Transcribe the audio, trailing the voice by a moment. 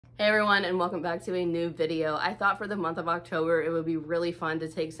Hey everyone, and welcome back to a new video. I thought for the month of October it would be really fun to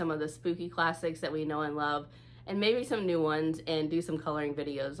take some of the spooky classics that we know and love and maybe some new ones and do some coloring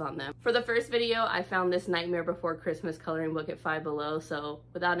videos on them. For the first video, I found this Nightmare Before Christmas coloring book at Five Below, so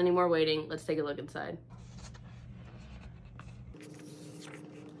without any more waiting, let's take a look inside.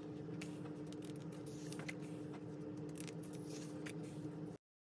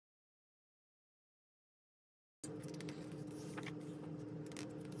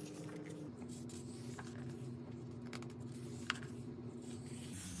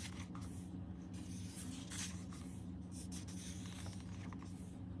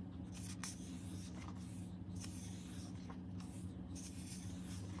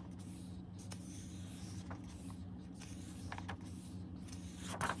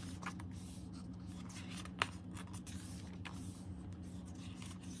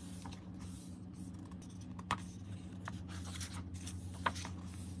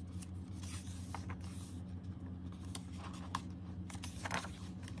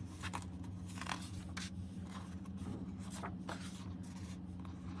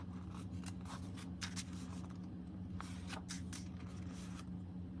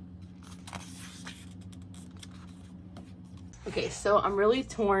 Okay, so I'm really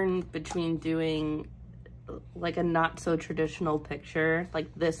torn between doing like a not so traditional picture,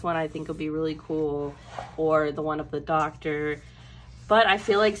 like this one I think would be really cool, or the one of the doctor. But I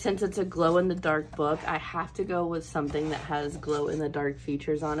feel like since it's a glow in the dark book, I have to go with something that has glow in the dark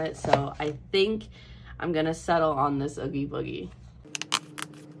features on it. So I think I'm gonna settle on this Oogie Boogie.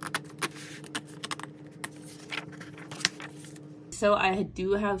 So I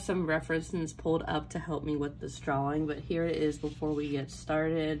do have some references pulled up to help me with this drawing, but here it is before we get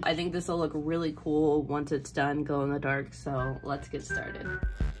started. I think this will look really cool once it's done, glow in the dark, so let's get started.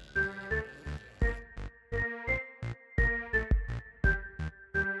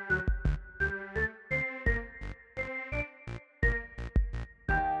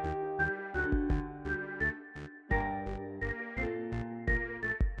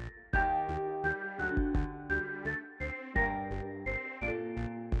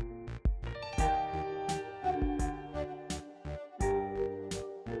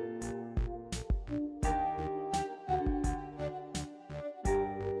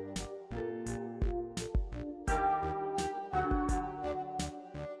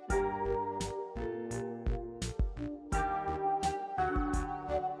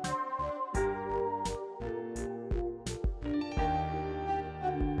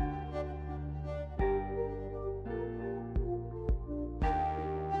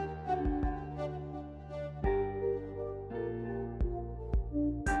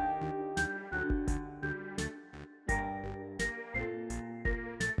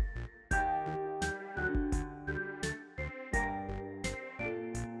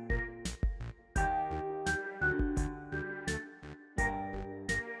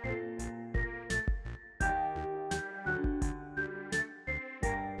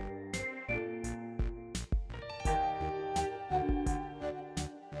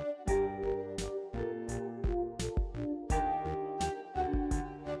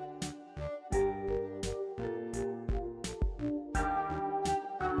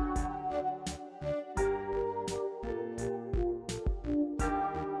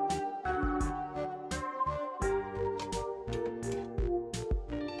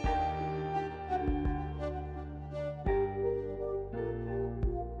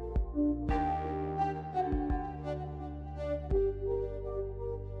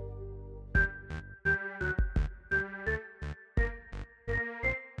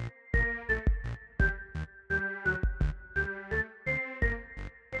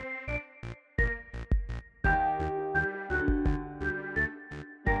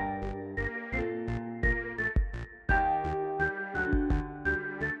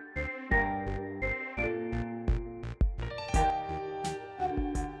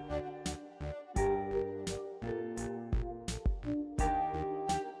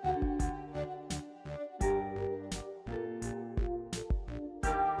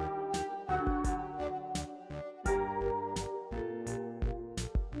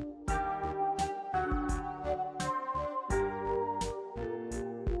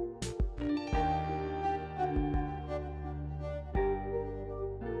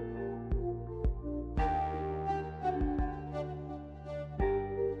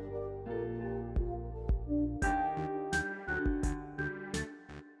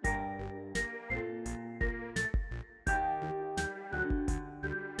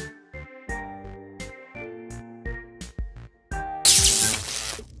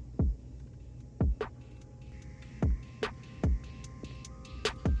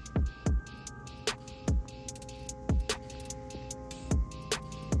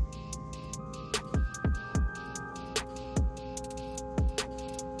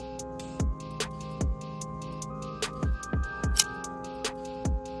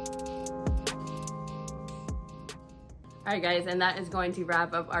 Alright guys, and that is going to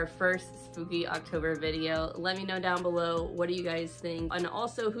wrap up our first Spooky October video. Let me know down below, what do you guys think? And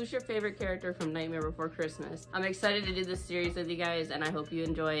also, who's your favorite character from Nightmare Before Christmas? I'm excited to do this series with you guys, and I hope you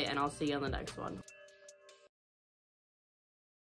enjoy, and I'll see you on the next one.